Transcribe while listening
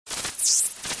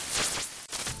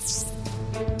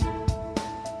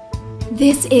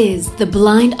This is the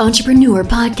Blind Entrepreneur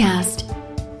Podcast,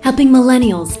 helping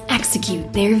millennials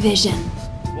execute their vision.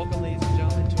 Welcome, ladies and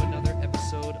gentlemen, to another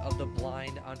episode of The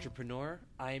Blind Entrepreneur.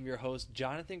 I am your host,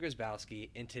 Jonathan Grzybowski,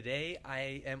 and today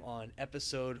I am on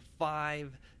episode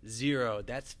 50.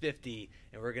 That's 50,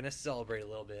 and we're going to celebrate a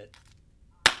little bit.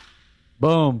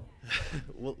 Boom.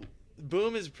 Well,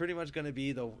 boom is pretty much going to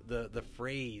be the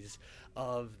phrase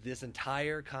of this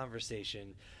entire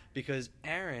conversation, because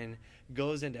Aaron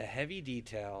goes into heavy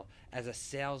detail as a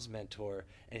sales mentor,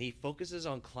 and he focuses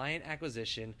on client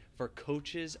acquisition for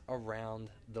coaches around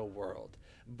the world.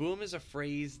 Boom is a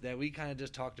phrase that we kind of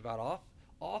just talked about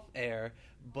off air,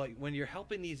 but when you're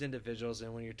helping these individuals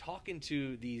and when you're talking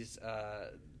to these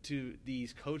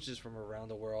coaches from around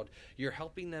the world, you're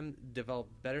helping them develop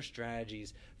better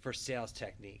strategies for sales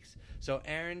techniques. So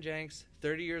Aaron Janx,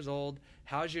 30 years old,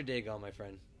 how's your day going, my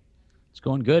friend? It's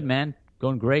going good, man.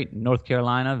 Going great. North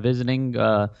Carolina, visiting.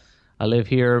 I live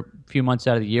here a few months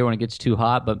out of the year when it gets too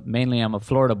hot, but mainly I'm a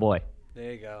Florida boy.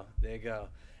 There you go.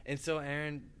 And so,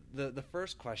 Aaron, the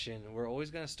first question, we're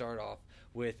always going to start off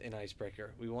with an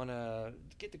icebreaker. We want to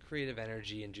get the creative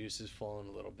energy and juices flowing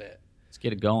a little bit. Let's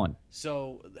get it going.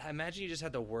 So imagine you just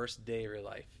had the worst day of your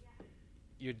life.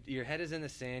 Your head is in the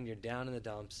sand, you're down in the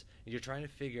dumps, and you're trying to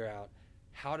figure out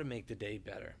how to make the day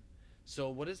better. So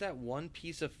what is that one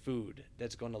piece of food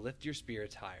that's going to lift your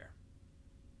spirits higher?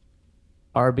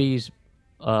 Arby's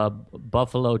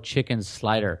buffalo chicken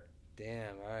slider.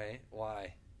 Damn, all right.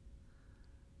 Why?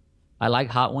 I like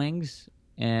hot wings,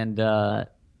 and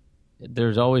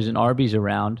there's always an Arby's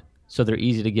around, so they're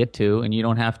easy to get to, and you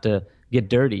don't have to get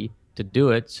dirty to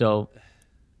do it. So,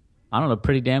 I don't know,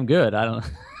 pretty damn good. I don't.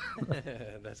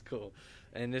 That's cool.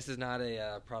 And this is not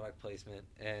a product placement,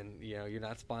 and you're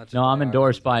not sponsored. No, I'm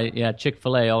endorsed Arby's. by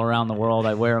Chick-fil-A all around the world.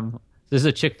 I wear them. This is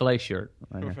a Chick-fil-A shirt.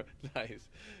 Right. Nice,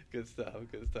 good stuff.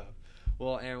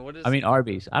 Well, Aaron, what is? I mean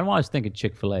Arby's. I don't want to think of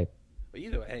Chick-fil-A.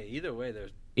 Either way,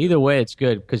 there's. Either way, it's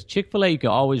good because Chick-fil-A, you can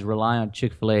always rely on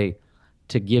Chick-fil-A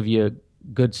to give you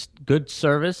good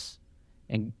service,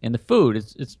 and the food.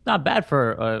 It's not bad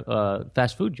for a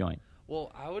fast food joint. Well,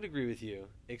 I would agree with you,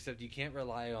 except you can't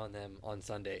rely on them on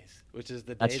Sundays, which is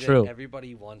the day That's that true.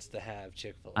 Everybody wants to have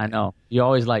Chick-fil-A. I know. You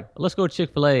always like, let's go to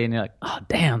Chick-fil-A, and you're like, oh,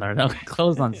 damn, they're not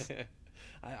closed on.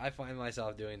 I find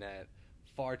myself doing that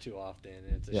far too often,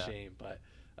 and it's a shame. But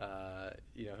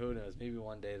who knows? Maybe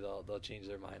one day they'll change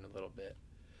their mind a little bit.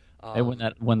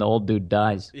 When the old dude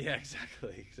dies. Yeah,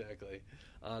 exactly.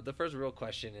 The first real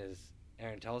question is,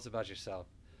 Aaron, tell us about yourself.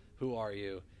 Who are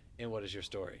you, and what is your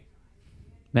story?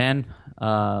 Man,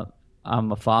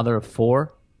 I'm a father of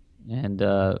 4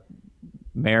 and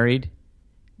married.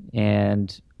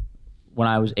 And when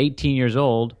I was 18 years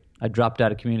old, I dropped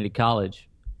out of community college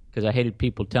because I hated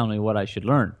people telling me what I should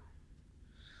learn.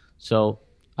 So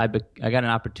I got an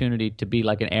opportunity to be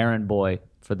like an errand boy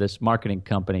for this marketing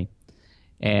company.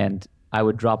 And I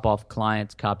would drop off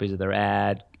clients copies of their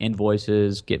ad,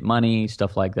 invoices, get money,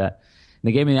 stuff like that. And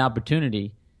they gave me the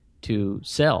opportunity to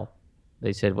sell.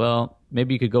 They said, well,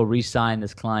 maybe you could go re-sign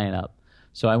this client up.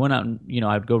 So I went out and,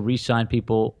 I'd go re-sign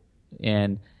people.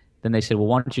 And then they said, well,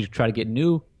 why don't you try to get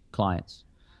new clients?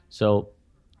 So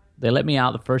they let me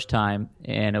out the first time,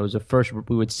 and it was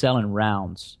we would sell in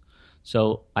rounds.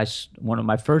 So one of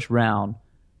my first round,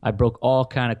 I broke all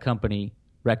kind of company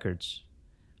records.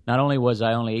 Not only was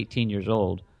I only 18 years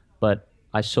old, but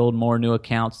I sold more new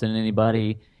accounts than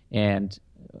anybody, and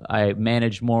I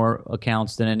managed more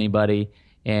accounts than anybody,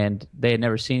 and they had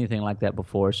never seen anything like that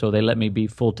before. So they let me be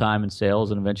full-time in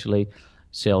sales, and eventually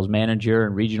sales manager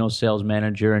and regional sales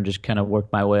manager, and just kind of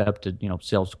worked my way up to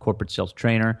corporate sales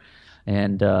trainer.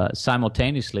 And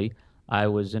simultaneously, I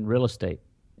was in real estate,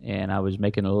 and I was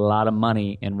making a lot of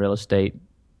money in real estate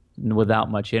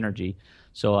without much energy.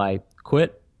 So I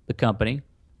quit the company,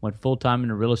 went full-time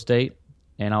into real estate,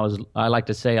 and I like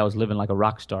to say I was living like a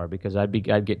rock star because I'd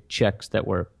get checks that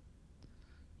were,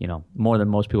 more than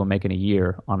most people make in a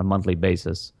year on a monthly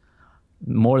basis,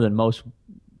 more than most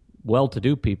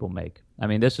well-to-do people make. I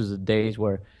mean, this was the days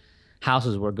where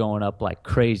houses were going up like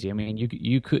crazy. I mean,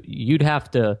 you'd have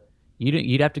to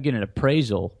get an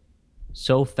appraisal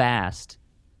so fast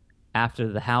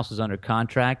after the house was under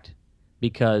contract,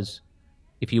 because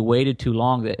if you waited too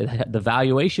long, the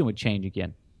valuation would change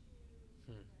again.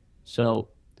 So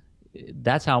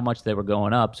that's how much they were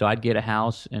going up. So I'd get a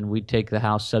house, and we'd take the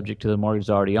house subject to the mortgage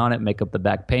already on it, make up the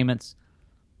back payments,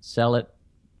 sell it,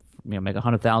 make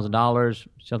 $100,000,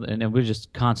 something, and it was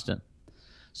just constant.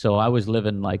 So I was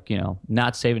living like,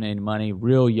 not saving any money,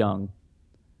 real young,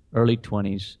 early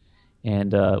 20s.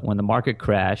 And when the market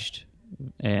crashed,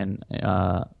 and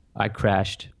I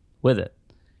crashed with it.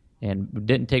 And it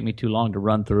didn't take me too long to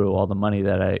run through all the money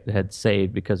that I had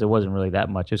saved, because it wasn't really that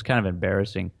much. It was kind of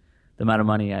embarrassing, the amount of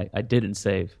money I didn't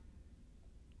save.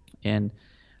 And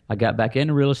I got back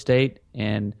into real estate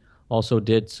and also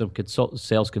did some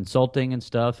sales consulting and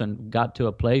stuff, and got to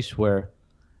a place where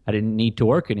I didn't need to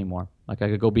work anymore. Like I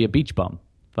could go be a beach bum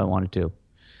if I wanted to.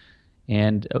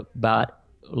 And about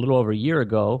a little over a year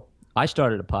ago, I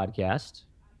started a podcast,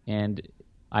 and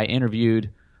I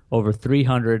interviewed over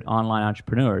 300 online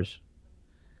entrepreneurs,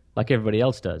 like everybody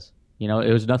else does. You know,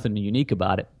 it was nothing unique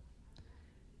about it.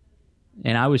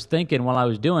 And I was thinking while I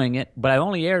was doing it, but I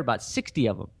only aired about 60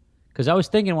 of them. Because I was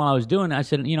thinking while I was doing it, I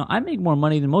said, you know, I make more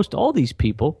money than most all these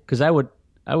people, because I would,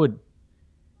 and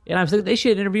I was thinking they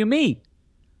should interview me.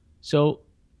 So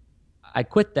I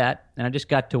quit that, and I just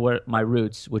got to where my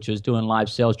roots, which is doing live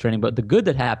sales training. But the good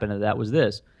that happened to that was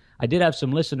this. I did have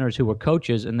some listeners who were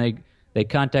coaches, and they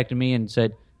contacted me and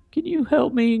said, can you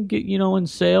help me get, in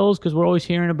sales? Because we're always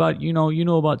hearing about, you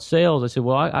know about sales. I said,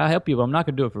 well, I help you, but I'm not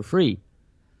going to do it for free.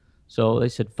 So they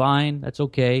said, fine, that's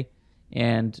okay.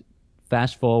 And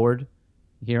fast forward,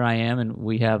 here I am, and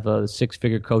we have a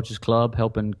six-figure coaches club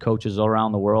helping coaches all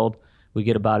around the world. We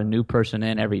get about a new person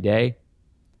in every day.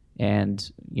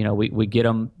 And, we get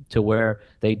them to where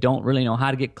they don't really know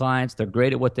how to get clients. They're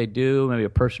great at what they do, maybe a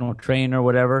personal trainer or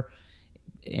whatever,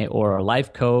 or a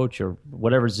life coach or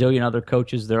whatever zillion other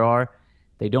coaches there are.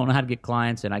 They don't know how to get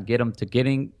clients, and I get them to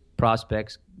getting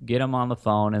prospects, get them on the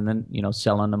phone, and then,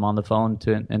 selling them on the phone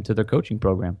into their coaching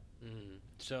program.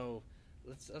 So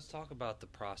let's talk about the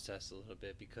process a little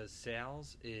bit, because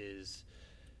sales is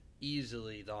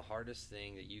easily the hardest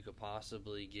thing that you could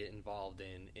possibly get involved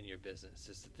in your business.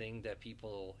 It's the thing that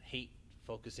people hate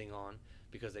focusing on,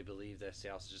 because they believe that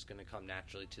sales is just going to come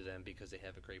naturally to them because they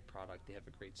have a great product, they have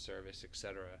a great service,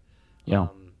 etc. Yeah.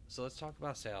 So let's talk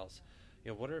about sales.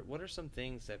 What are some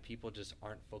things that people just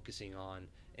aren't focusing on,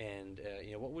 and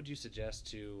what would you suggest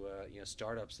to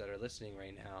startups that are listening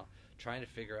right now, trying to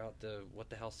figure out what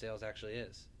the hell sales actually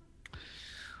is?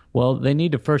 Well, they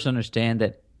need to first understand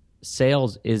that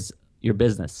sales is your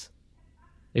business.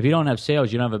 If you don't have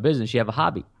sales, you don't have a business, you have a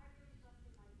hobby.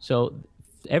 So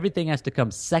everything has to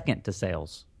come second to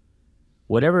sales.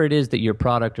 Whatever it is that your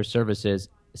product or service is,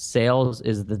 sales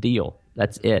is the deal.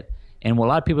 That's it. And a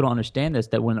lot of people don't understand this,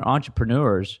 that when they're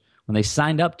entrepreneurs, when they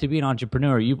signed up to be an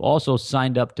entrepreneur, you've also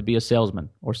signed up to be a salesman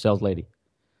or sales lady.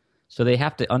 So they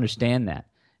have to understand that.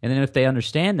 And then if they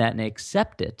understand that and they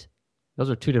accept it, those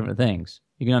are two different things.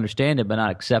 You can understand it but not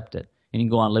accept it. And you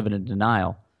can go on living in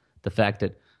denial. The fact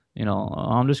that,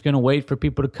 I'm just going to wait for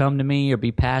people to come to me or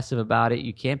be passive about it.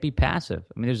 You can't be passive.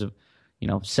 I mean,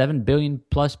 there's 7 billion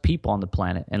plus people on the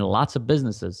planet and lots of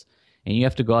businesses. And you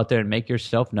have to go out there and make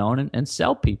yourself known and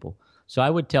sell people. So I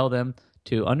would tell them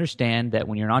to understand that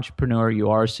when you're an entrepreneur, you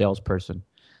are a salesperson.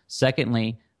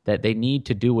 Secondly, that they need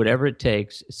to do whatever it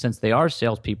takes, since they are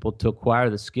salespeople, to acquire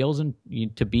the skills and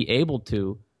to be able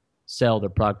to sell their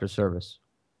product or service.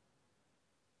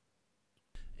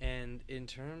 And in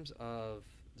terms of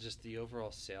just the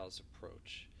overall sales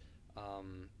approach,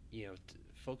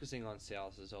 focusing on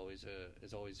sales is always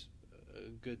a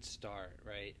good start,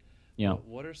 right? Yeah.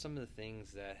 What are some of the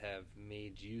things that have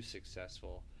made you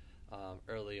successful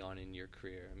early on in your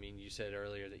career? I mean, you said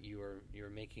earlier that you were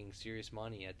making serious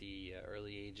money at the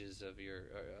early ages of your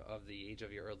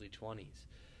early 20s.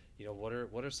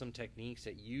 What are some techniques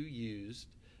that you used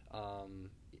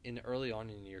early on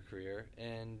in your career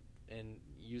and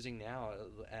using now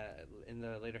in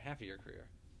the later half of your career?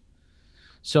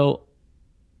 So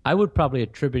I would probably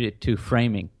attribute it to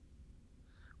framing.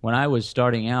 When I was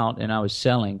starting out and I was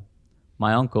selling,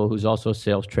 my uncle, who's also a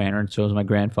sales trainer, and so is my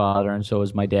grandfather, and so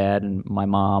is my dad and my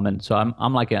mom, and so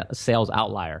I'm like a sales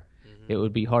outlier. Mm-hmm. It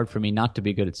would be hard for me not to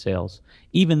be good at sales,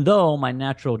 even though my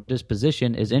natural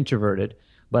disposition is introverted.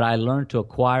 But I learned to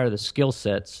acquire the skill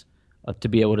sets to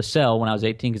be able to sell when I was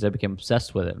 18, because I became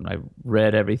obsessed with it, and I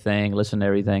read everything, listened to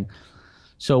everything.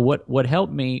 So what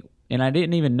helped me, and I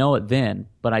didn't even know it then,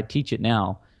 but I teach it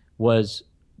now, was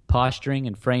posturing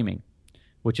and framing,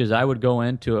 which is I would go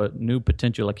into a new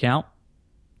potential account,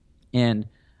 and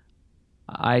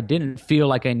I didn't feel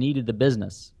like I needed the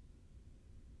business.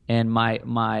 And my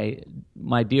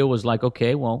deal was like,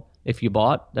 okay, well, if you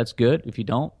bought, that's good. If you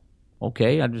don't,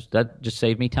 okay, that just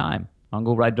saved me time. I'll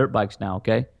go ride dirt bikes now,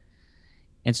 okay?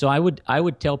 And so I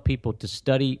would tell people to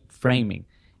study framing.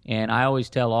 And I always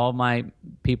tell all my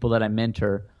people that I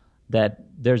mentor that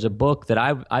there's a book that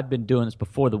I've been doing this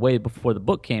before the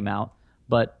book came out,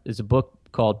 but it's a book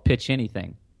called Pitch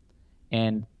Anything.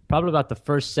 And probably about the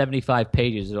first 75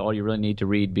 pages is all you really need to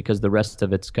read, because the rest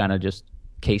of it's kind of just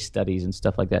case studies and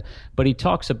stuff like that. But he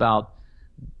talks about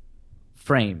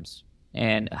frames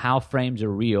and how frames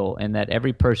are real, and that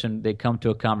every person, they come to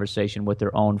a conversation with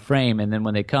their own frame, and then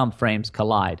when they come, frames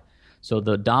collide. So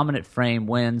the dominant frame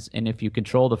wins, and if you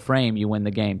control the frame, you win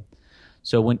the game.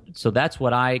 So that's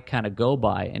what I kind of go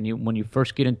by. And when you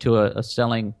first get into a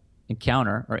selling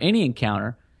encounter or any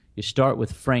encounter, you start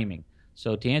with framing.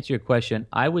 So to answer your question,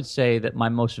 I would say that my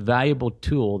most valuable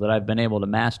tool that I've been able to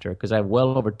master, because I have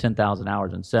well over 10,000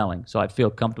 hours in selling, so I feel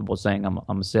comfortable saying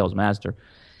I'm a sales master,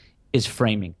 is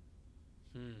framing.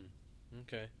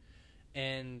 Okay.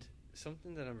 And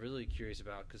something that I'm really curious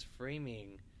about, because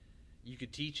framing, you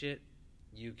could teach it,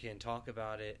 you can talk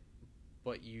about it,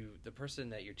 but the person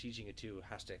that you're teaching it to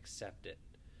has to accept it.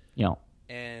 Yeah.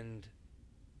 And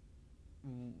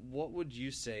what would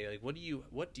you say? Like, what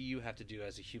do you have to do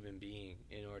as a human being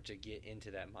in order to get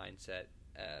into that mindset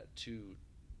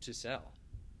to sell?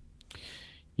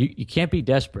 You can't be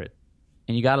desperate,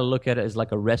 and you got to look at it as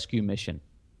like a rescue mission.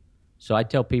 So I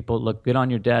tell people, look, get on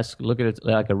your desk, look at it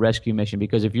like a rescue mission,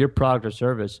 because if your product or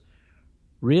service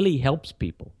really helps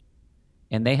people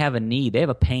and they have a need, they have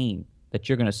a pain that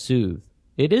you're going to soothe,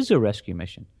 it is a rescue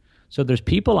mission. So there's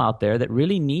people out there that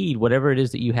really need whatever it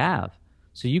is that you have.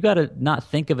 So you got to not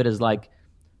think of it as like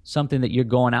something that you're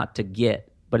going out to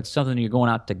get, but it's something you're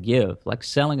going out to give. Like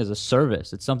selling is a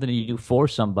service. It's something that you do for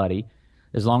somebody,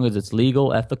 as long as it's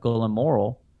legal, ethical, and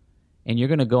moral. And you're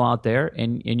going to go out there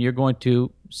and you're going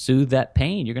to soothe that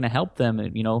pain. You're going to help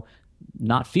them,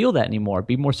 not feel that anymore,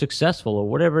 be more successful, or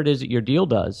whatever it is that your deal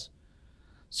does.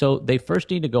 So they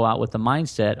first need to go out with the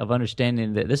mindset of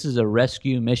understanding that this is a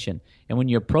rescue mission. And when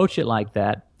you approach it like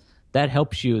that, that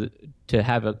helps you to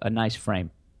have a nice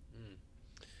frame.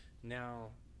 Now,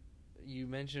 you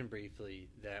mentioned briefly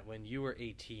that when you were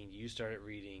 18, you started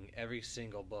reading every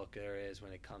single book there is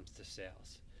when it comes to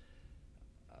sales.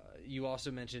 You also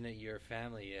mentioned that your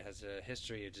family has a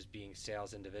history of just being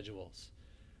sales individuals.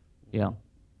 Yeah.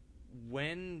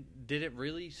 When did it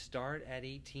really start at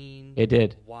 18? It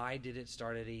did. Why did it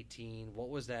start at 18? What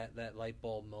was that light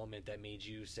bulb moment that made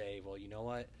you say, well, you know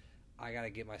what? I got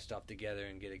to get my stuff together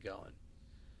and get it going?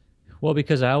 Well,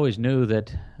 because I always knew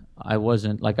that I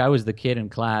wasn't, like I was the kid in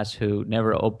class who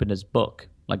never opened his book.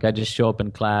 Like I just show up in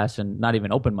class and not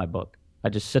even open my book. I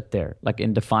just sit there like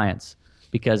in defiance,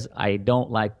 because I don't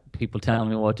like people telling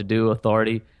me what to do,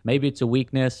 authority. Maybe it's a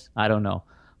weakness, I don't know.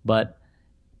 But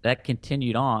that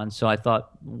continued on, so I thought,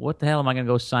 what the hell am I going to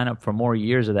go sign up for more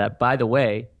years of that? By the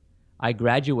way, I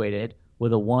graduated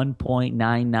with a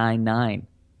 1.999.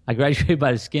 I graduated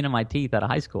by the skin of my teeth out of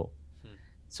high school.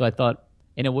 So I thought,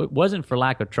 and it wasn't for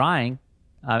lack of trying.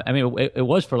 It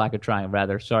was for lack of trying,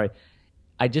 rather. Sorry.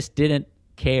 I just didn't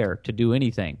care to do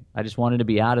anything. I just wanted to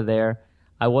be out of there.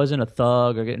 I wasn't a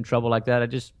thug or get in trouble like that.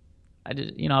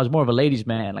 I was more of a ladies'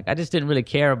 man. Like I just didn't really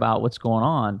care about what's going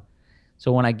on.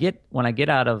 So when I get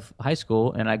out of high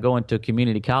school and I go into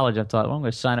community college, I thought, well, I'm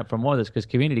going to sign up for more of this, because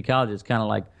community college is kind of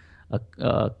like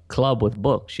a club with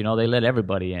books. They let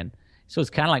everybody in. So it's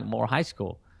kind of like more high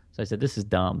school. So I said, this is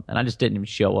dumb. And I just didn't even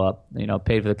show up.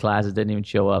 Paid for the classes, didn't even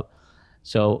show up.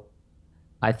 So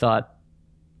I thought,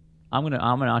 I'm an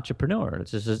entrepreneur. It's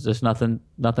just there's nothing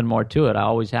more to it. I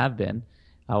always have been.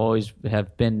 I always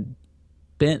have been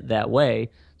bent that way.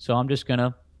 So I'm just going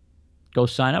to go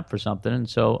sign up for something. And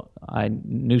so I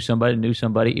knew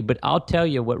somebody. But I'll tell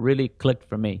you what really clicked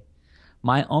for me.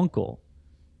 My uncle,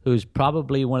 who's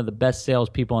probably one of the best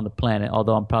salespeople on the planet,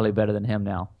 although I'm probably better than him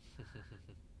now,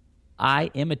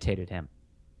 I imitated him.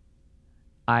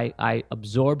 I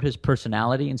absorbed his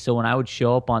personality. And so when I would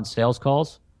show up on sales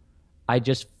calls, I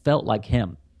just felt like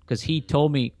him, because he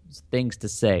told me things to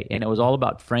say. And it was all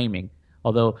about framing.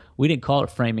 Although we didn't call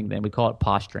it framing then, we call it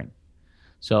posturing.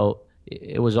 So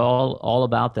it was all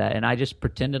about that. And I just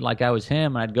pretended like I was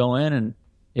him, and I'd go in, and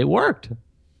it worked.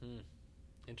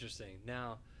 Interesting.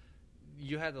 Now,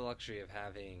 you had the luxury of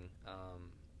having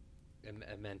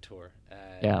a mentor.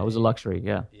 Yeah, it was a luxury,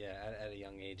 yeah. Yeah, at a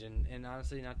young age. And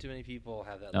honestly, not too many people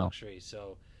have that No. luxury.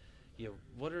 So,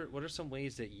 what are some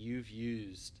ways that you've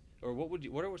used, or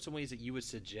what are some ways that you would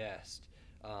suggest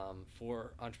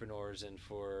for entrepreneurs and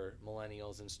for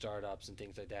millennials and startups and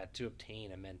things like that to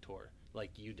obtain a mentor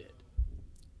like you did?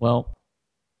 Well,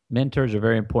 mentors are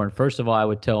very important. First of all, I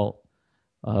would tell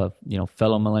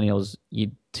fellow millennials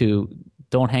to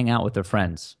don't hang out with their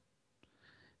friends,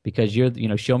 because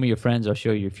show me your friends, I'll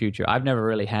show you your future. I've never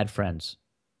really had friends,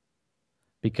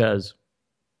 because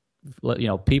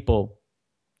people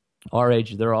our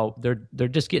age, they're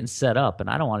just getting set up, and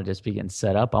I don't want to just be getting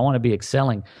set up. I want to be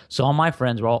excelling. So all my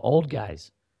friends were all old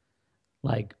guys,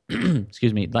 like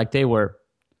excuse me, like they were.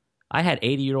 I had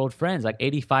 80-year-old friends, like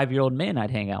 85-year-old men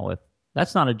I'd hang out with.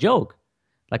 That's not a joke.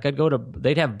 Like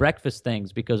they'd have breakfast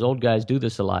things because old guys do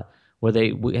this a lot,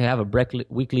 where we have a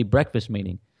weekly breakfast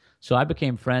meeting. So I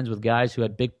became friends with guys who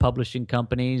had big publishing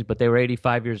companies, but they were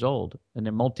 85 years old, and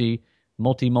they're multi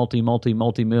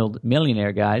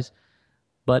millionaire guys,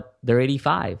 but they're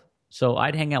 85. So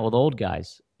I'd hang out with old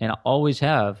guys, and I always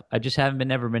have. I just haven't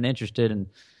never been interested in,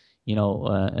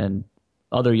 and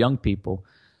other young people.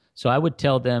 So I would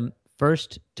tell them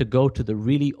first to go to the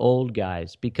really old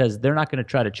guys because they're not going to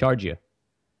try to charge you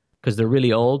because they're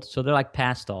really old. So they're like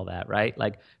past all that, right?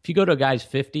 Like if you go to a guy's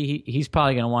 50, he's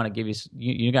probably going to want to give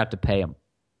you got to pay him.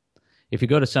 If you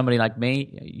go to somebody like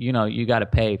me, you got to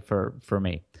pay for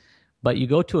me. But you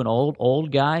go to an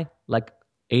old guy like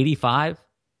 85,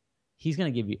 he's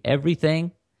going to give you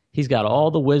everything. He's got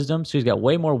all the wisdom. So he's got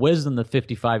way more wisdom than the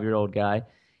 55-year-old guy,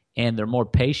 and they're more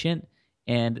patient,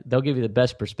 and they'll give you the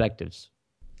best perspectives.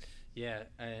 Yeah,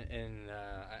 and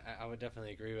I would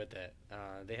definitely agree with that.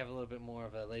 They have a little bit more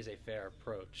of a laissez-faire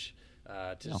approach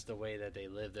to just the way that they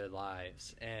live their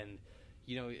lives. And,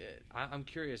 I'm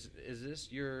curious, is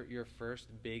this your first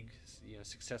big,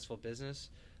 successful business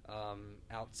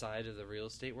outside of the real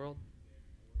estate world?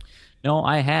 No,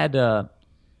 I had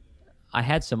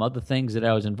some other things that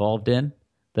I was involved in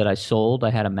that I sold. I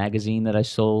had a magazine that I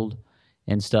sold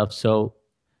and stuff. So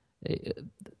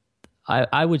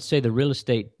I would say the real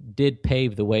estate did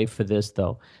pave the way for this,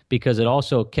 though, because it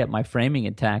also kept my framing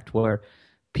intact where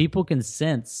people can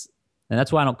sense, and that's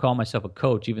why I don't call myself a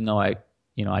coach, even though I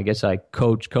guess I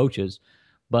coach coaches,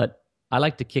 but I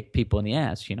like to kick people in the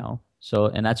ass, So,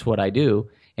 and that's what I do.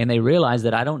 And they realize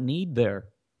that I don't need their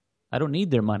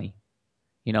money,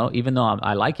 even though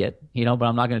I like it, but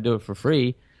I'm not going to do it for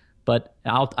free. But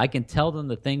I can tell them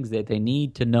the things that they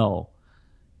need to know.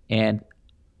 And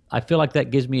I feel like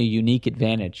that gives me a unique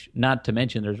advantage. Not to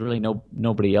mention, there's really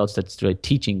nobody else that's really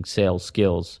teaching sales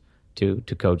skills to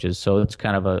coaches. So it's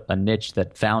kind of a niche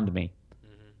that found me.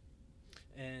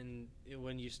 Mm-hmm. And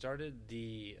when you started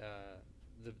the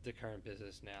current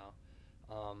business now,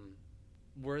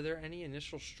 were there any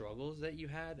initial struggles that you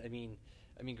had? I mean,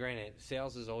 granted,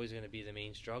 sales is always going to be the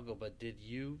main struggle, but did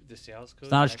you, the sales coach?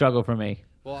 It's not a struggle for me.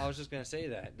 Well, I was just going to say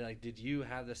that. Like, did you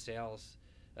have the sales,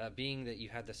 being that you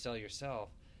had to sell yourself?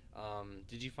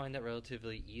 Did you find that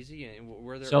relatively easy? And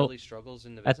were there early struggles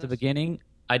in the business? At the beginning,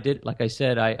 I did. Like I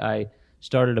said, I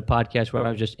started a podcast where I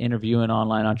was just interviewing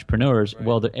online entrepreneurs. Right.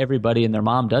 Well, everybody and their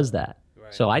mom does that.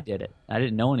 Right. So I did it. I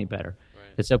didn't know any better. Right.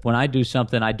 Except when I do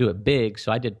something, I do it big.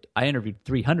 So I interviewed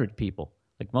 300 people.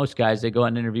 Like most guys, they go out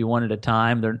and interview one at a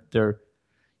time. They're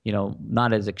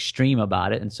not as extreme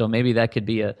about it. And so maybe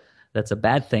that's a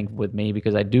bad thing with me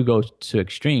because I do go to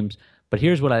extremes. But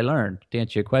here's what I learned, to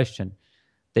answer your question,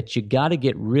 that you got to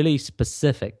get really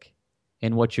specific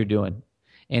in what you're doing.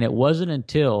 And it wasn't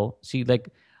until,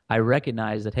 I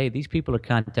recognized that, hey, these people are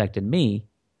contacting me,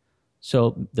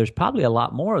 so there's probably a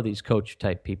lot more of these coach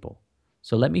type people.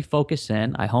 So let me focus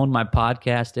in. I honed my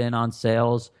podcast in on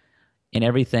sales and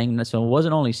everything. So it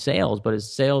wasn't only sales, but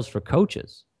it's sales for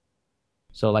coaches.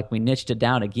 So we niched it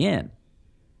down again.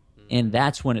 And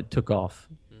that's when it took off.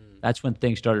 That's when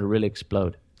things started to really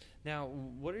explode. Now,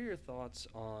 what are your thoughts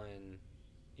on,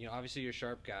 obviously you're a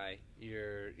sharp guy,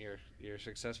 you're a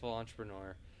successful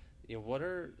entrepreneur.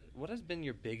 What has been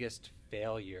your biggest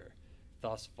failure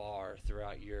thus far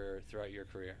throughout your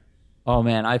career? Oh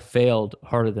man, I failed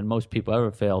harder than most people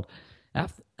ever failed.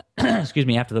 After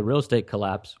the real estate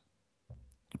collapse,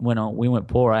 when we went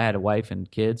poor, I had a wife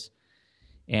and kids,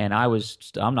 and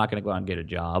I'm not going to go out and get a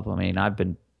job. I mean, I've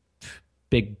been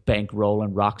big bankrolling,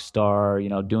 rock star,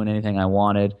 doing anything I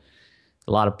wanted,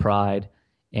 a lot of pride,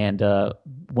 and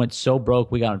went so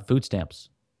broke we got on food stamps.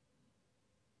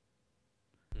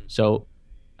 So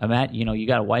I'm you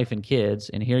got a wife and kids,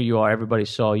 and here you are, everybody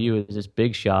saw you as this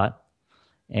big shot,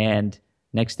 and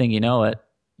next thing you know it,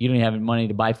 you don't even have any money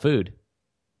to buy food.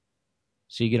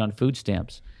 So you get on food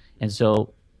stamps. And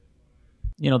so,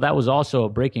 that was also a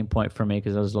breaking point for me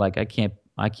because I was like, I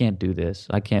can't do this.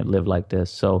 I can't live like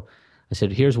this. So I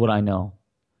said, here's what I know.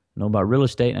 I know about real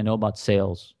estate and I know about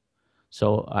sales.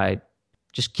 So I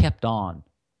just kept on,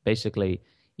 basically,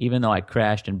 even though I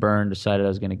crashed and burned, decided I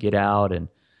was going to get out.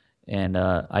 And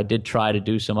I did try to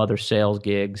do some other sales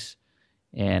gigs,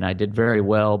 and I did very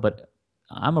well. But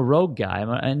I'm a rogue guy. I'm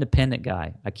an independent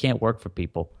guy. I can't work for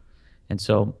people. And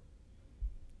so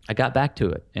I got back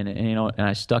to it, and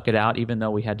I stuck it out, even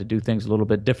though we had to do things a little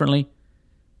bit differently.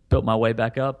 Built my way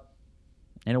back up,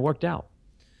 and it worked out.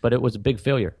 But it was a big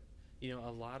failure.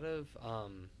 A lot of,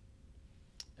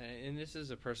 and this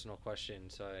is a personal question,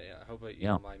 so I hope you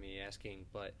don't mind me asking,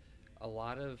 but a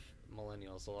lot of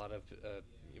millennials, a lot of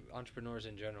entrepreneurs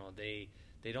in general, they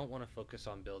they don't want to focus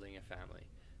on building a family.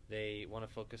 They want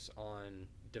to focus on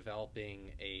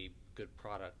developing a good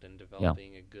product and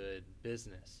developing a good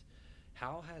business.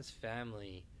 How has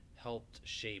family helped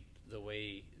shape the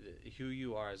way who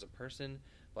you are as a person,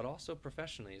 but also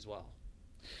professionally as well?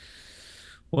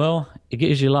 Well, it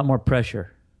gives you a lot more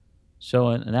pressure. So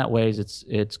in that ways,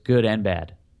 it's good and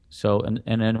bad. So and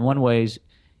in one ways,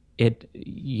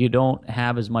 you don't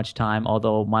have as much time.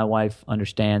 Although my wife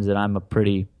understands that I'm a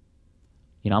pretty,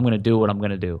 I'm going to do what I'm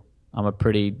going to do. I'm a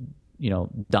pretty,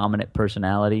 dominant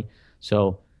personality.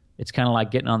 So it's kind of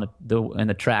like getting on in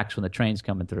the tracks when the train's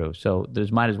coming through. So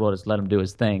there's might as well just let him do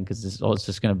his thing because it's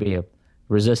just going to be a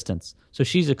resistance. So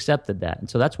she's accepted that, and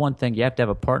so that's one thing. You have to have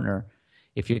a partner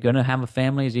if you're going to have a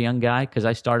family as a young guy. Because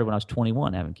I started when I was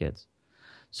 21 having kids.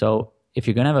 So if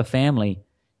you're going to have a family,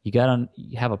 you got to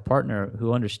have a partner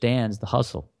who understands the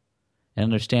hustle and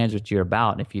understands what you're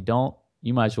about. And if you don't,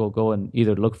 you might as well go and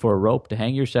either look for a rope to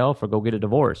hang yourself or go get a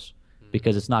divorce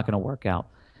because it's not going to work out.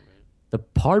 The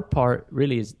hard part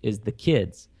really is the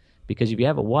kids, because if you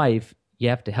have a wife, you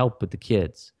have to help with the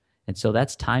kids. And so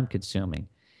that's time consuming.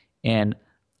 And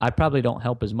I probably don't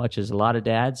help as much as a lot of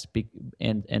dads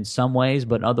in some ways,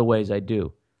 but in other ways I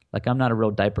do. Like I'm not a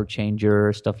real diaper changer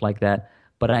or stuff like that,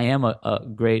 but I am a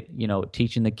great,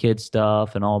 teaching the kids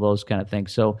stuff and all those kind of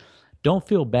things. So don't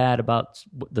feel bad about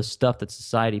the stuff that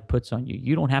society puts on you.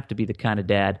 You don't have to be the kind of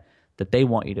dad that they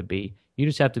want you to be. You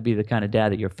just have to be the kind of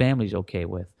dad that your family's okay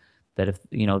with. That if,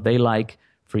 they like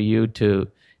for you to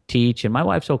teach, and my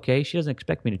wife's okay. She doesn't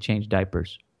expect me to change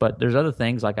diapers. But there's other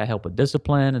things like I help with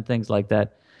discipline and things like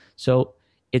that. So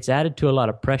it's added to a lot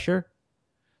of pressure.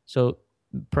 So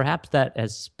perhaps that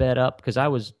has sped up because I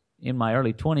was in my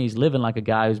early 20s living like a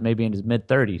guy who's maybe in his mid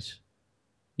 30s.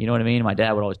 You know what I mean? My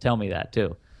dad would always tell me that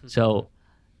too. So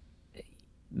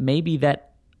maybe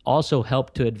that also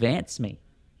helped to advance me.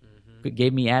 It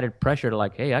gave me added pressure to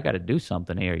like, hey, I got to do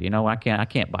something here. I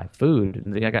can't buy food.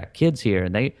 And I got kids here,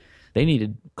 and they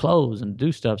needed clothes and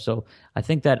do stuff. So I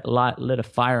think that lit a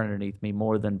fire underneath me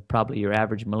more than probably your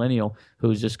average millennial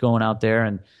who's just going out there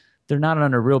and they're not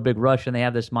under a real big rush, and they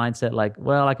have this mindset like,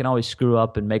 well, I can always screw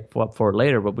up and make up for it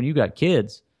later. But when you got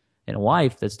kids and a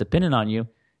wife that's dependent on you,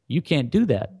 you can't do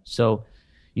that. So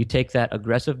you take that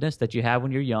aggressiveness that you have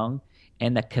when you're young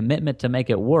and that commitment to make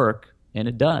it work, and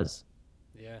it does.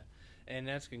 Yeah. And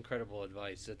that's incredible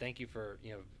advice. So thank you for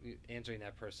answering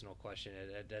that personal question.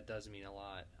 That does mean a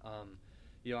lot.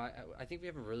 I think we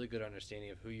have a really good understanding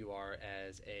of who you are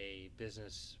as a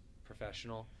business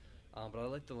professional, but I'd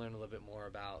like to learn a little bit more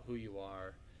about who you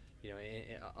are,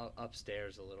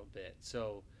 upstairs a little bit.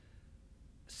 So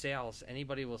sales,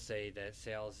 anybody will say that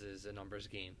sales is a numbers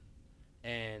game,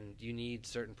 and you need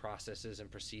certain processes and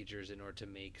procedures in order to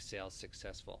make sales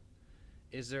successful.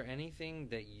 Is there anything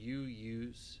that you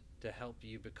use to help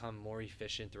you become more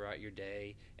efficient throughout your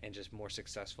day and just more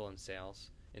successful in sales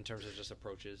in terms of just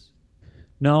approaches?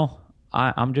 No,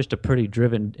 I'm just a pretty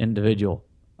driven individual.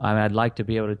 I'd like to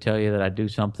be able to tell you that I do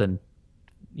something,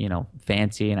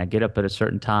 fancy and I get up at a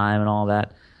certain time and all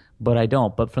that, but I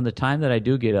don't. But from the time that I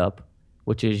do get up,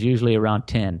 which is usually around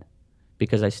 10,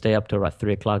 because I stay up till about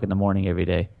 3 o'clock in the morning every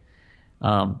day,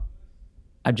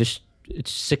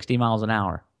 it's 60 miles an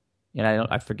hour. And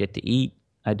I forget to eat.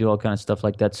 I do all kind of stuff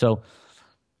like that. So,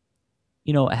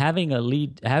 having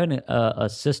a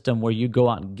system where you go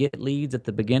out and get leads at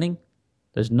the beginning,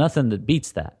 there's nothing that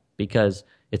beats that because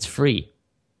it's free.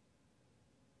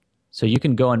 So you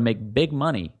can go and make big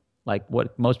money, like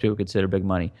what most people consider big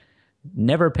money,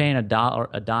 never paying a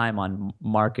dime on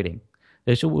marketing.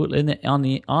 On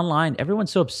the online,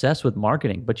 everyone's so obsessed with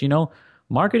marketing, but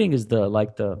marketing is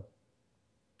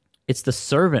it's the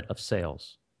servant of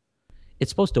sales. It's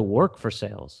supposed to work for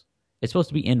sales. It's supposed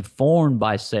to be informed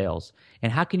by sales.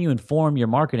 And how can you inform your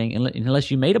marketing unless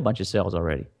you made a bunch of sales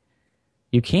already?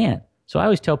 You can't. So I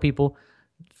always tell people,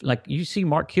 like you see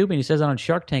Mark Cuban, he says that on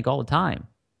Shark Tank all the time.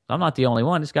 I'm not the only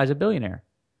one. This guy's a billionaire.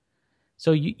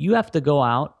 So you have to go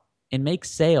out and make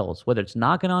sales, whether it's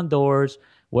knocking on doors,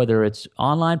 whether it's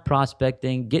online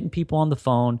prospecting, getting people on the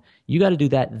phone. You got to do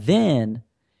that. Then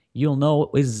you'll know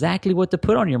exactly what to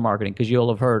put on your marketing because you'll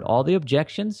have heard all the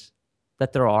objections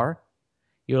that there are.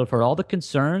 You'll have heard all the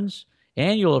concerns,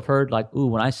 and you'll have heard like, ooh,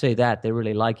 when I say that, they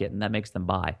really like it, and that makes them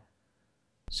buy.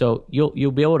 So you'll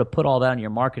be able to put all that in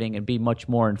your marketing and be much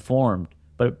more informed.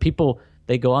 But people,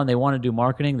 they go on, they want to do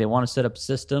marketing, they want to set up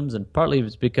systems, and partly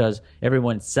it's because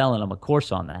everyone's selling them a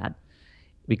course on that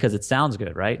because it sounds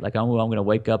good, right? Like I'm going to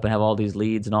wake up and have all these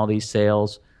leads and all these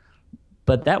sales.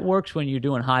 But that works when you're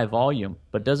doing high volume,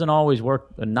 but doesn't always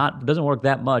work. Doesn't work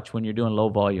that much when you're doing low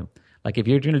volume. Like if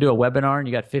you're going to do a webinar and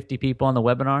you got 50 people on the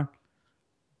webinar,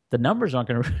 the numbers aren't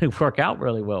going to really work out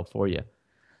really well for you.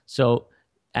 So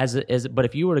but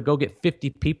if you were to go get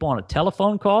 50 people on a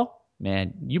telephone call,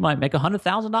 man, you might make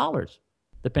 $100,000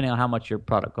 depending on how much your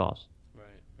product costs.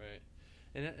 Right.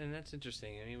 And that's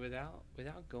interesting. I mean, without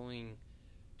going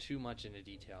too much into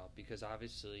detail, because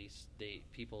obviously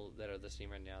people that are listening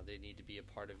right now, they need to be a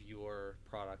part of your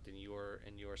product and your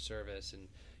service, and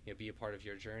be a part of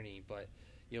your journey. But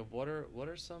what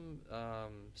are some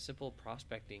simple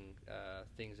prospecting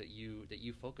things that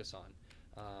you focus on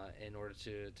in order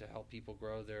to help people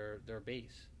grow their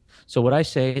base? So what I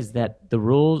say is that the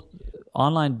rules,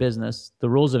 online business, the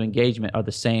rules of engagement are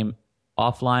the same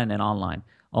offline and online.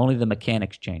 Only the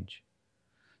mechanics change.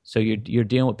 So you're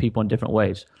dealing with people in different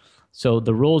ways. So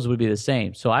the rules would be the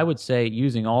same. So I would say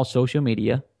using all social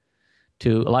media a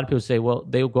lot of people say, well,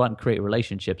 they'll go out and create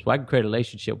relationships. Well, I can create a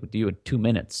relationship with you in 2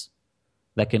 minutes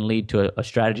that can lead to a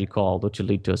strategy call, which will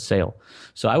lead to a sale.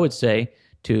 So I would say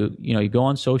you go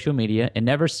on social media and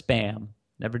never spam,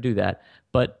 never do that,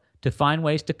 but to find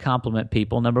ways to compliment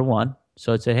people, number one.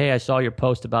 So I'd say, hey, I saw your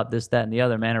post about this, that, and the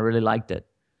other, man, I really liked it.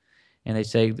 And they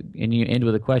say, and you end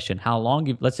with a question,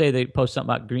 let's say they post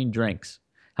something about green drinks.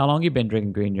 How long you been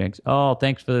drinking green drinks? Oh,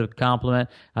 thanks for the compliment.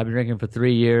 I've been drinking for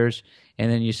 3 years.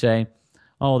 And then you say,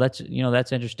 oh, that's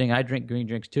interesting. I drink green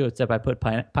drinks too, except I put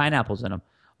pineapples in them.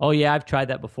 Oh yeah, I've tried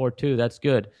that before too. That's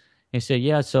good. And you say,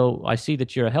 yeah, so I see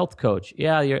that you're a health coach.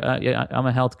 Yeah, I'm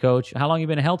a health coach. How long you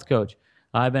been a health coach?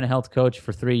 I've been a health coach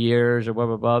for 3 years or blah,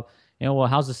 blah, blah. Well,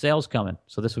 how's the sales coming?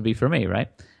 So this would be for me, right?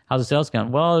 How's the sales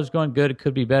going? Well, it's going good. It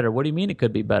could be better. What do you mean it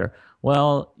could be better?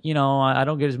 Well, I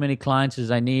don't get as many clients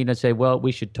as I need. I say, well,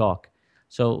 we should talk.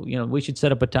 So, we should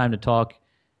set up a time to talk.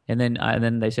 And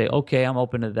then they say, okay, I'm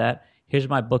open to that. Here's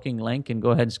my booking link, and go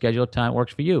ahead and schedule a time that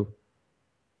works for you.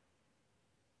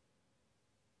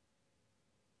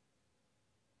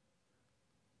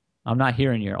 I'm not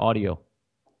hearing your audio.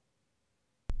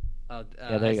 Oh,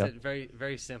 yeah, there you go. Very,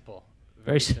 very simple.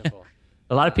 Very simple.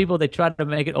 A lot of people, they try to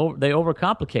make it they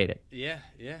overcomplicate it. Yeah.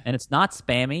 And it's not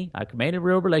spammy. I made a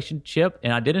real relationship,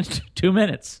 and I did it in 2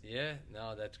 minutes. Yeah,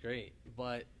 no, that's great.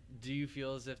 But do you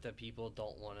feel as if that people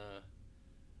don't want to?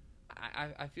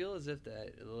 I feel as if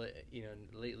that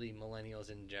lately millennials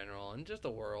in general, and just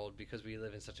the world, because we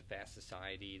live in such a fast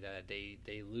society, that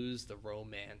they lose the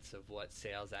romance of what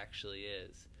sales actually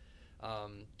is.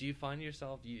 Do you find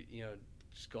yourself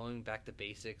just going back to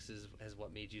basics is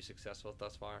what made you successful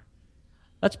thus far?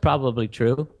 That's probably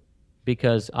true,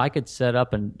 because I could set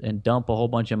up and dump a whole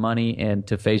bunch of money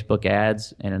into Facebook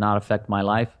ads and it not affect my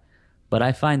life. But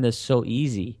I find this so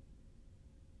easy,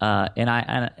 and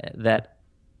I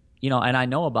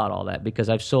know about all that because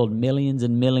I've sold millions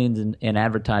and millions in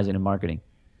advertising and marketing.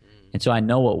 And so I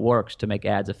know what works to make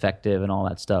ads effective and all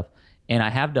that stuff. And I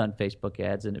have done Facebook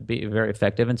ads and it'd be very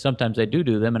effective. And sometimes I do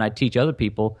them, and I teach other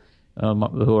people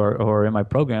who are in my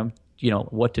program,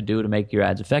 what to do to make your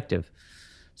ads effective.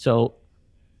 So,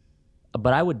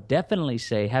 but I would definitely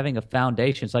say having a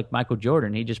foundation, it's like Michael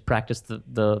Jordan. He just practiced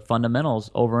the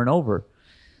fundamentals over and over.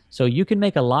 So you can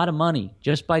make a lot of money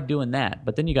just by doing that,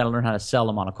 but then you got to learn how to sell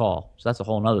them on a call. So that's a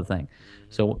whole other thing. Mm-hmm.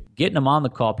 So getting them on the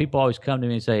call, people always come to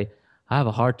me and say, I have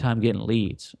a hard time getting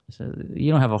leads. I said,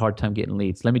 you don't have a hard time getting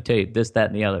leads. Let me tell you this, that,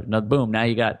 and the other. Now, boom, now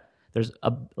there's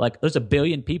a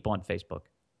billion people on Facebook,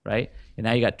 right? And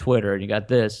now you got Twitter and you got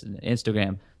this and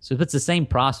Instagram. So it's the same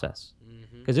process,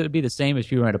 because it would be the same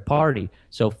if you were at a party.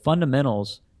 So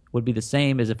fundamentals would be the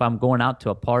same as if I'm going out to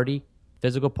a party,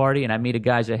 physical party, and I meet a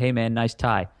guy and say, hey, man, nice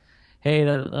tie. Hey,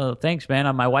 thanks,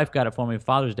 man. My wife got it for me for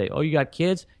Father's Day. Oh, you got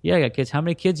kids? Yeah, I got kids. How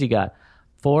many kids you got?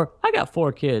 4? I got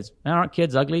 4 kids. Man, aren't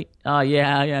kids ugly? Oh,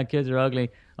 yeah, kids are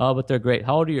ugly. Oh, but they're great.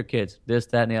 How old are your kids? This,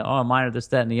 that, and the other. Oh, mine are this,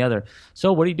 that, and the other.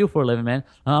 So what do you do for a living, man?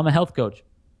 I'm a health coach.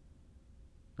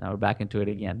 Now we're back into it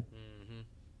again.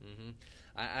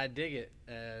 I dig it.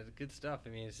 Good stuff. I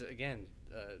mean, it's, again,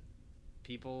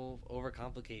 people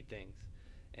overcomplicate things,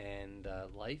 and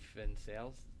life and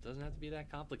sales doesn't have to be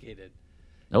that complicated.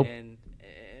 Nope. And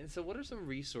so, what are some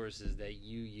resources that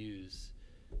you use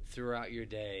throughout your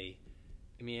day?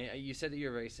 I mean, you said that you're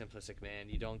a very simplistic man.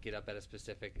 You don't get up at a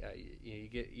specific.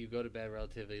 You go to bed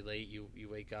relatively late. You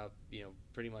wake up,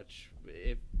 pretty much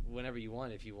whenever you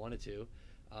want, if you wanted to.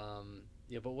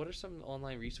 But what are some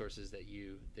online resources that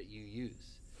you use?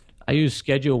 I use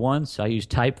Schedule Once. I use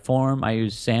Typeform. I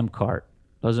use Samcart.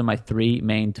 Those are my 3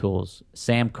 main tools.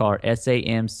 Samcart,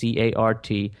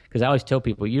 SAMCART. Because I always tell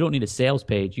people, you don't need a sales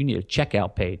page. You need a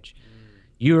checkout page.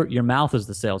 Your mouth is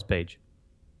the sales page.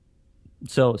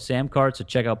 So Samcart's a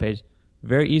checkout page.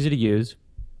 Very easy to use.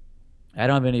 I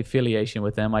don't have any affiliation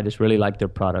with them. I just really like their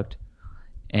product.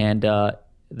 And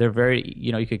they're very,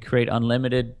 you could create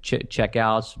unlimited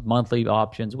checkouts, monthly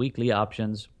options, weekly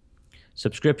options,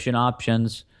 subscription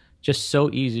options, just so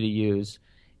easy to use.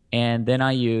 And then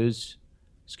I use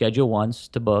Schedule Once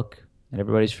to book, and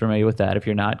everybody's familiar with that. If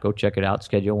you're not, go check it out,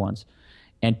 Schedule Once.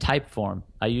 And Typeform.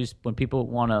 I use when people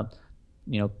want to,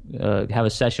 have a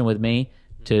session with me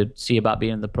to see about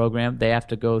being in the program, they have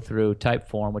to go through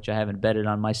Typeform, which I have embedded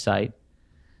on my site.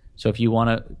 So if you want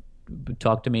to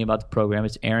talk to me about the program,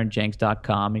 it's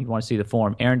aaronjanx.com. If you want to see the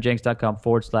form,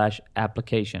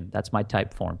 aaronjanx.com/application. That's my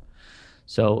type form.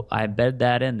 So I embed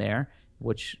that in there,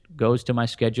 which goes to my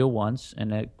Schedule Once,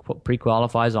 and it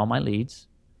pre-qualifies all my leads.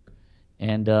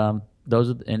 And and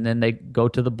then they go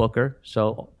to the booker.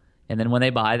 So, and then when they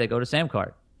buy, they go to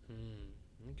Samcart.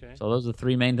 Okay. So those are the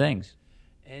three main things.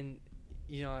 And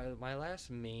my last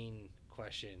main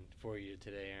question for you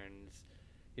today, Aaron, is,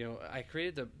 I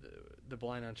created the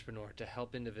Blind Entrepreneur to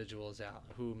help individuals out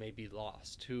who may be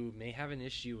lost, who may have an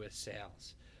issue with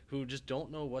sales, who just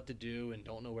don't know what to do and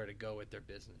don't know where to go with their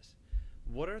business.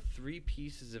 What are 3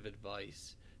 pieces of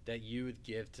advice that you would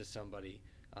give to somebody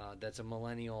that's a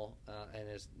millennial and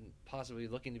is possibly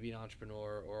looking to be an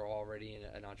entrepreneur or already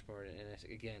an entrepreneur, and is,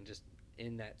 again, just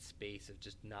in that space of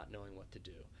just not knowing what to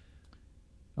do?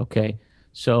 Okay,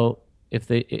 so do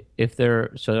they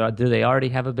already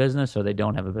have a business or they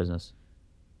don't have a business?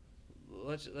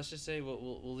 Let's just say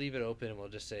we'll leave it open, and we'll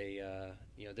just say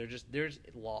they're just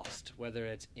lost, whether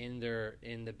it's in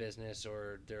the business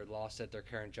or they're lost at their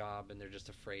current job and they're just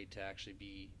afraid to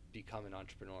actually become an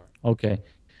entrepreneur. Okay,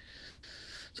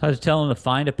 so I was telling them to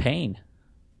find a pain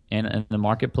in the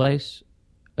marketplace,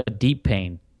 a deep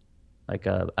pain, like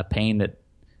a pain that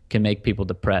can make people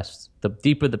depressed. The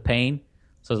deeper the pain.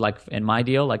 So it's like in my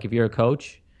deal, like if you're a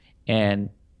coach and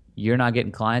you're not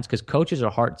getting clients, because coaches are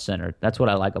heart-centered. That's what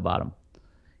I like about them.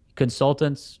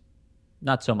 Consultants,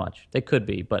 not so much. They could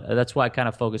be, but that's why I kind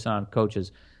of focus on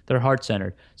coaches. They're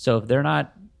heart-centered. So if they're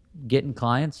not getting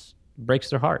clients, it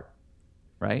breaks their heart,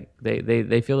 right?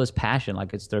 They feel this passion,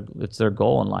 like it's their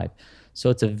goal in life. So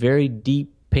it's a very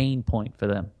deep pain point for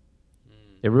them.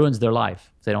 It ruins their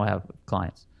life if they don't have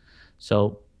clients.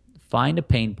 So find a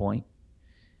pain point.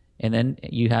 And then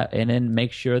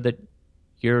make sure that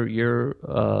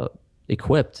you're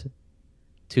equipped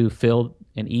to fill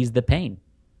and ease the pain.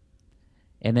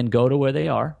 And then go to where they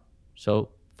are. So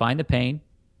find the pain,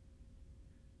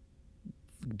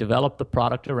 develop the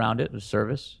product around it, the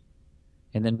service,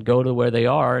 and then go to where they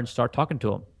are and start talking to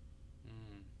them.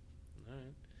 All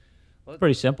right. Well,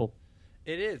 Pretty simple.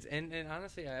 It is, and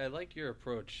honestly, I like your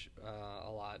approach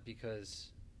a lot, because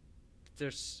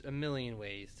there's a million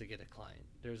ways to get a client.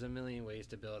 There's a million ways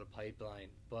to build a pipeline,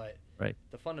 but Right.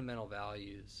 the fundamental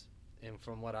values, and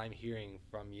from what I'm hearing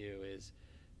from you, is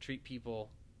treat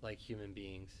people like human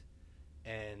beings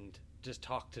and just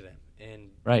talk to them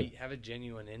and Right. have a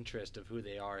genuine interest of who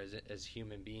they are as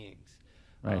human beings.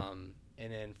 Right.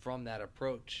 And then from that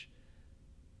approach,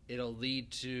 it'll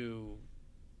lead to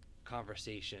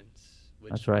conversations,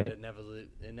 which That's right.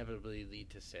 inevitably lead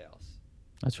to sales.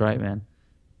 That's right, man.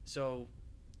 So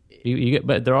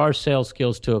But there are sales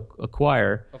skills to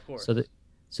acquire. Of course.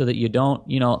 So that you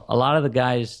don't, a lot of the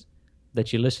guys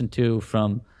that you listen to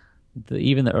from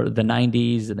even the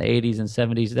 90s and the 80s and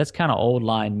 70s, that's kind of old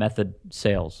line method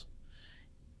sales.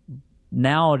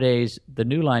 Nowadays, the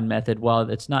new line method, while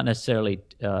it's not necessarily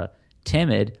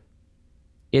timid,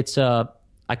 it's I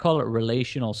call it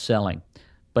relational selling,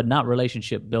 but not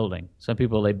relationship building. Some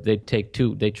people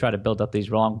they try to build up these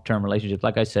long-term relationships.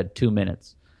 Like I said, 2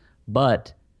 minutes,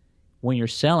 but when you're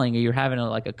selling, you're having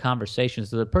a conversation,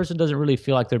 so the person doesn't really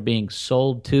feel like they're being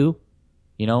sold to,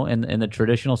 in the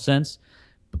traditional sense.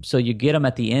 So you get them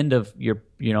at the end of your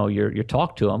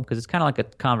talk to them, because it's kind of like a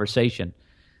conversation.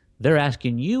 They're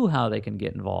asking you how they can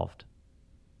get involved.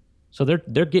 So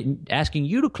they're asking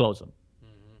you to close them.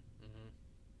 Mm-hmm, mm-hmm.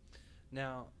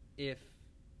 Now, if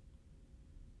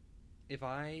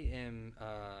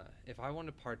I want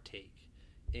to partake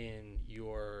in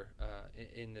your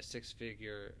in the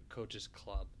six-figure coaches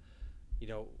club,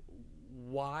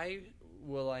 why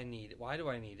do I need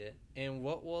it, and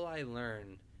what will I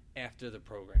learn after the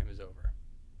program is over?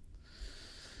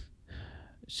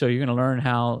 So you're going to learn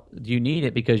how you need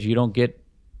it, because you're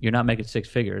not making 6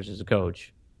 figures as a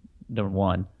coach, number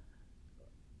one,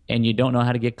 and you don't know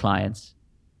how to get clients.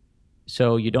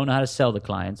 So you don't know how to sell the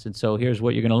clients. And so here's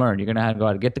what you're going to learn. You're going to have to go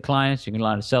out to get the clients. You're going to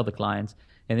learn how to sell the clients.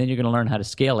 And then you're going to learn how to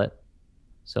scale it.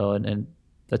 So, and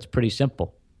that's pretty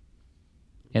simple.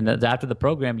 And after the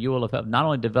program, you will have not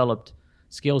only developed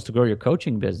skills to grow your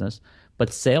coaching business,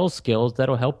 but sales skills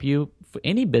that'll help you for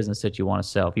any business that you want to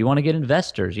sell. If you want to get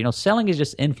investors, selling is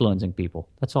just influencing people.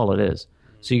 That's all it is.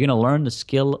 So you're going to learn the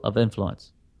skill of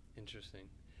influence. Interesting.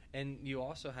 And you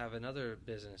also have another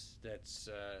business that's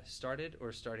started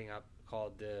or starting up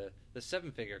called the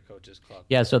Seven Figure Coaches Club.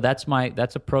 Yeah, so that's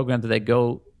a program that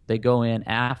they go in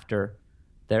after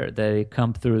they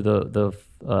come through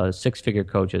the six figure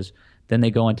coaches. Then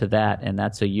they go into that, and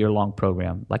that's a year-long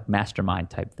program, like mastermind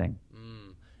type thing.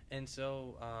 And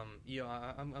so,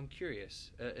 I'm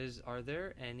curious. Are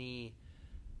there any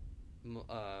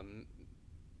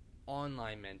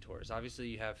online mentors? Obviously,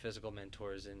 you have physical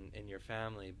mentors in your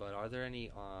family, but are there any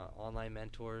online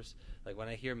mentors? Like when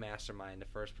I hear mastermind, the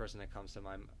first person that comes to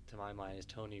my mind is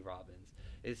Tony Robbins.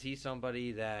 Is he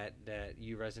somebody that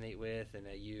you resonate with and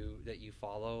that you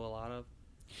follow a lot of?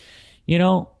 You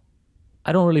know,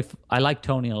 I like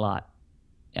Tony a lot.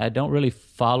 I don't really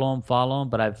follow him,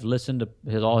 but I've listened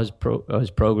to all his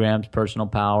programs, Personal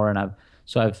Power, and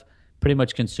I've pretty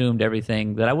much consumed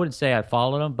everything that I wouldn't say I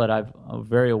followed him, but I'm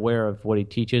very aware of what he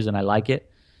teaches and I like it.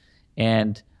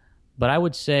 But I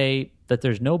would say that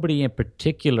there's nobody in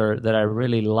particular that I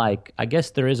really like. I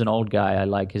guess there is an old guy I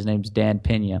like. His name's Dan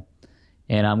Pena,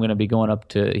 and I'm going to be going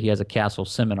he has a castle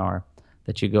seminar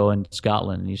that you go in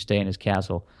Scotland and you stay in his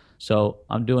castle. So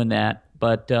I'm doing that.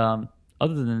 But other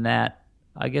than that,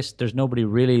 I guess there's nobody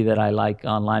really that I like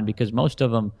online because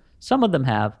some of them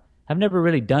have never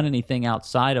really done anything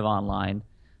outside of online.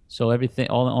 So the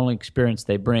only experience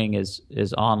they bring is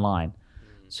online.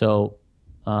 So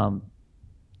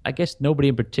I guess nobody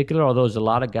in particular, although there's a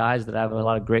lot of guys that I have a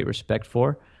lot of great respect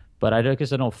for, but I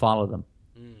guess I don't follow them.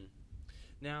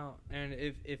 Now,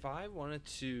 Aaron, if I wanted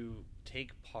to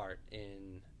take part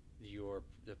in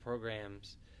the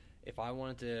programs, if I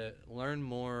wanted to learn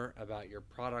more about your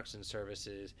products and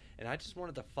services, and I just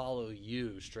wanted to follow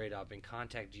you straight up and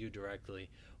contact you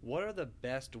directly, what are the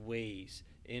best ways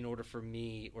in order for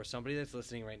me or somebody that's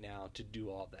listening right now to do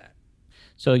all that?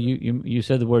 So you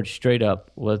said the word straight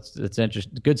up. Well, it's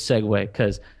interesting. Good segue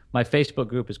because my Facebook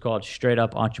group is called Straight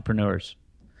Up Entrepreneurs.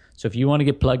 So if you want to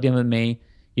get plugged in with me,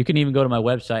 you can even go to my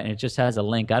website and it just has a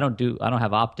link. I don't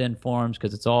have opt-in forms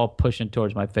because it's all pushing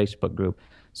towards my Facebook group.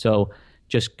 So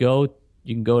just you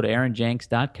can go to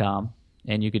aaronjanx.com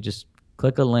and you could just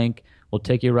click a link. We'll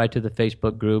take you right to the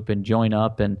Facebook group and join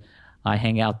up, and I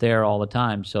hang out there all the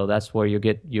time. So that's where you'll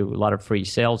get a lot of free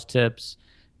sales tips,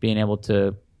 being able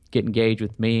to get engaged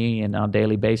with me and on a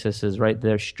daily basis is right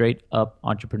there, Straight Up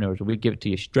Entrepreneurs. We give it to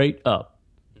you straight up.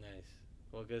 Nice.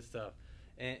 Well, good stuff.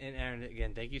 And Aaron,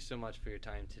 again, thank you so much for your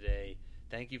time today.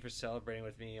 Thank you for celebrating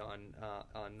with me on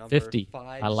number 50. 50.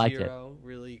 I like it.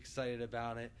 Really excited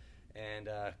about it. And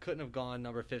couldn't have gone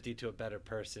number 50 to a better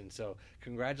person. So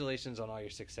congratulations on all your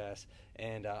success.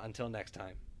 And until next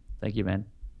time. Thank you, man.